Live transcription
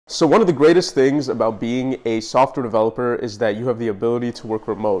So one of the greatest things about being a software developer is that you have the ability to work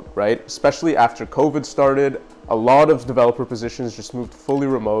remote, right? Especially after COVID started, a lot of developer positions just moved fully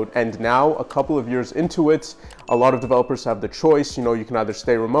remote, and now a couple of years into it, a lot of developers have the choice. You can either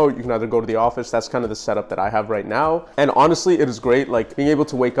stay remote, you can either go to the office. That's kind of the setup that I have right now. And honestly, it is great, like being able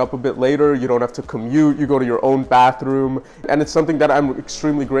to wake up a bit later, you don't have to commute, you go to your own bathroom, and it's something that I'm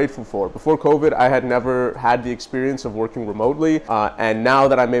extremely grateful for. Before COVID, I had never had the experience of working remotely, and now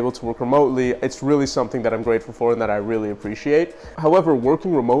that I'm able to work remotely, it's really something that I'm grateful for and that I really appreciate. However,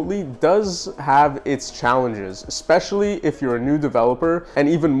 working remotely does have its challenges, especially if you're a new developer, and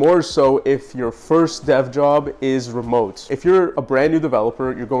even more so if your first dev job is remote. If you're a brand new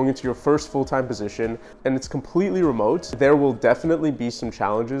developer, you're going into your first full-time position, and it's completely remote, there will definitely be some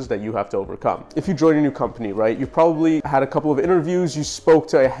challenges that you have to overcome. If you join a new company, right, you probably had a couple of interviews, you spoke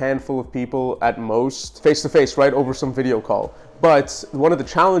to a handful of people at most, face-to-face, right, over some video call. But one of the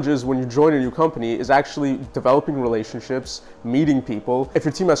challenges when you join a new company is actually developing relationships, meeting people. If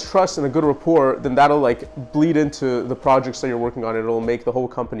your team has trust and a good rapport, then that'll like bleed into the projects that you're working on. It'll make the whole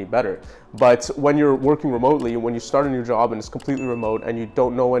company better. But when you're working remotely, when you start a new job and it's completely remote and you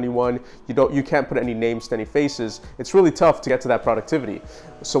don't know anyone, you can't put any names to any faces, it's really tough to get to that productivity.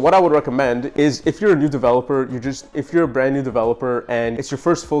 So what I would recommend is if you're a new developer, if you're a brand new developer and it's your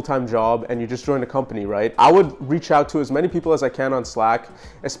first full-time job and you just joined a company, right? I would reach out to as many people as I can on Slack,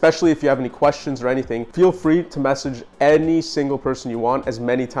 especially if you have any questions or anything. Feel free to message any single person you want as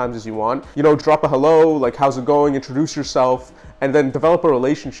many times as you want. Drop a hello, like how's it going, introduce yourself, and then develop a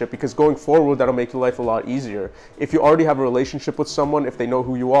relationship, because going forward, that'll make your life a lot easier. If you already have a relationship with someone, if they know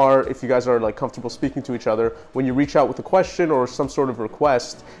who you are, if you guys are like comfortable speaking to each other, when you reach out with a question or some sort of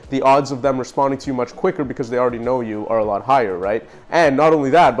request, the odds of them responding to you much quicker because they already know you are a lot higher, right? And not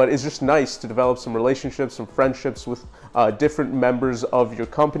only that, but it's just nice to develop some relationships, some friendships with different members of your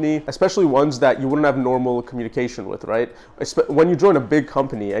company, especially ones that you wouldn't have normal communication with, right? When you join a big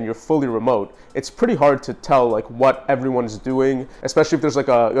company and you're fully remote, it's pretty hard to tell like what everyone's doing, especially if there's like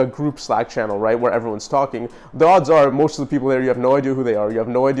a group Slack channel, right, where everyone's talking. The odds are most of the people there, you have no idea who they are, you have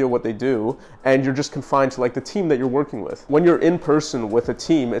no idea what they do, and you're just confined to like the team that you're working with. When you're in person with a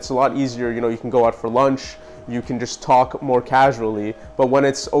team, it's a lot easier. You can go out for lunch, you can just talk more casually. But when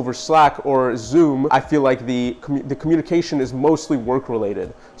it's over Slack or Zoom, I feel like the communication is mostly work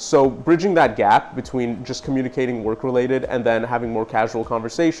related. So bridging that gap between just communicating work related and then having more casual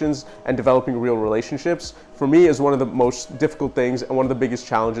conversations and developing real relationships, for me, is one of the most difficult things and one of the biggest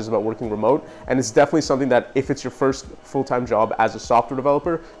challenges about working remote. And it's definitely something that if it's your first full-time job as a software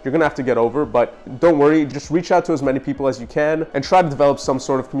developer, you're gonna have to get over. But don't worry, just reach out to as many people as you can and try to develop some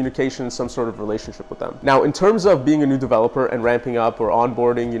sort of communication, some sort of relationship with them. Now, in terms of being a new developer and ramping up or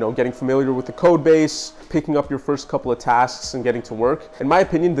onboarding, getting familiar with the code base, picking up your first couple of tasks and getting to work, in my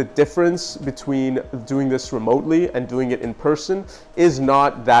opinion, the difference between doing this remotely and doing it in person is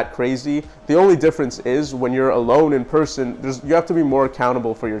not that crazy. The only difference is when you're alone in person, you have to be more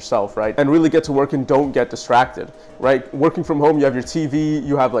accountable for yourself, right? And really get to work and don't get distracted, right? Working from home, you have your TV,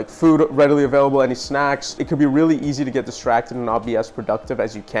 you have like food readily available, any snacks. It could be really easy to get distracted and not be as productive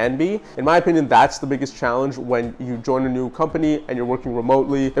as you can be. In my opinion, that's the biggest challenge when you join a new company and you're working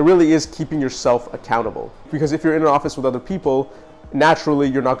remotely. It really is keeping yourself accountable. Because if you're in an office with other people, naturally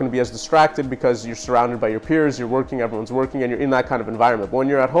you're not going to be as distracted because you're surrounded by your peers, you're working, everyone's working, and you're in that kind of environment. But when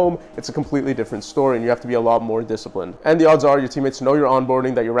you're at home, it's a completely different story and you have to be a lot more disciplined. And the odds are your teammates know you're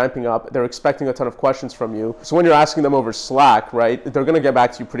onboarding, that you're ramping up, they're expecting a ton of questions from you. So when you're asking them over Slack, right, they're going to get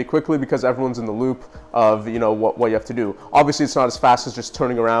back to you pretty quickly because everyone's in the loop of what you have to do. Obviously, it's not as fast as just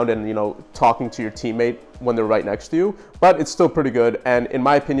turning around and talking to your teammate when they're right next to you, but it's still pretty good. And in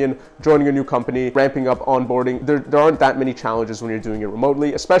my opinion, joining a new company, ramping up onboarding, there aren't that many challenges when you're doing it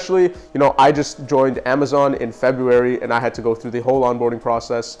remotely. Especially, I just joined Amazon in February and I had to go through the whole onboarding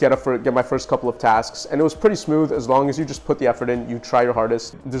process, get my first couple of tasks, and it was pretty smooth as long as you just put the effort in, you try your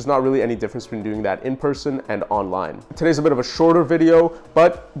hardest. There's not really any difference between doing that in person and online. Today's a bit of a shorter video,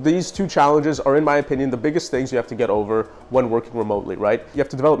 but these two challenges are, in my opinion, the biggest things you have to get over when working remotely, right? You have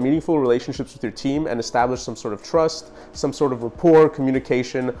to develop meaningful relationships with your team and establish some sort of trust, some sort of rapport,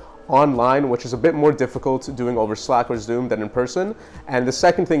 communication online, which is a bit more difficult doing over Slack or Zoom than in person. And the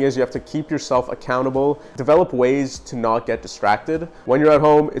second thing is you have to keep yourself accountable, develop ways to not get distracted. When you're at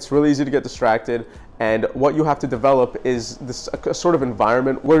home, it's really easy to get distracted. And what you have to develop is this a sort of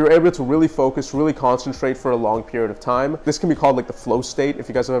environment where you're able to really focus, really concentrate for a long period of time. This can be called like the flow state, if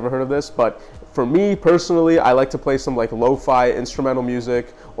you guys have ever heard of this. But for me personally, I like to play some like lo-fi instrumental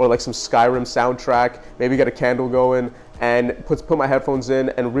music or like some Skyrim soundtrack, maybe get a candle going and put my headphones in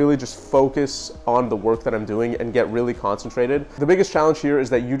and really just focus on the work that I'm doing and get really concentrated. The biggest challenge here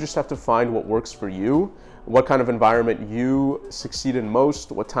is that you just have to find what works for you, what kind of environment you succeed in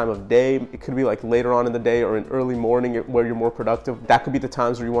most, what time of day. It could be like later on in the day or in early morning where you're more productive. That could be the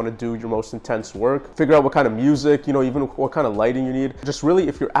times where you want to do your most intense work. Figure out what kind of music, you know, even what kind of lighting you need. Just really,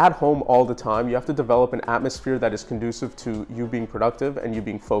 if you're at home all the time, you have to develop an atmosphere that is conducive to you being productive and you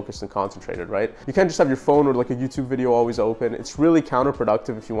being focused and concentrated, right? You can't just have your phone or like a YouTube video always open. It's really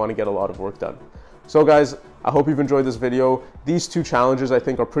counterproductive if you want to get a lot of work done. So guys, I hope you've enjoyed this video. These two challenges I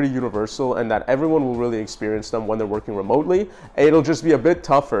think are pretty universal and that everyone will really experience them when they're working remotely. It'll just be a bit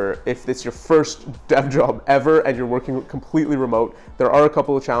tougher if it's your first dev job ever and you're working completely remote. There are a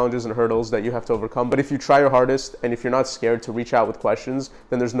couple of challenges and hurdles that you have to overcome, but if you try your hardest and if you're not scared to reach out with questions,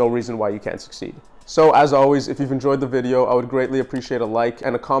 then there's no reason why you can't succeed. So as always, if you've enjoyed the video, I would greatly appreciate a like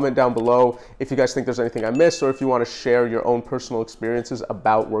and a comment down below if you guys think there's anything I missed or if you want to share your own personal experiences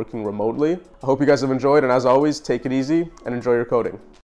about working remotely. I hope you guys have enjoyed, and as always, take it easy and enjoy your coding.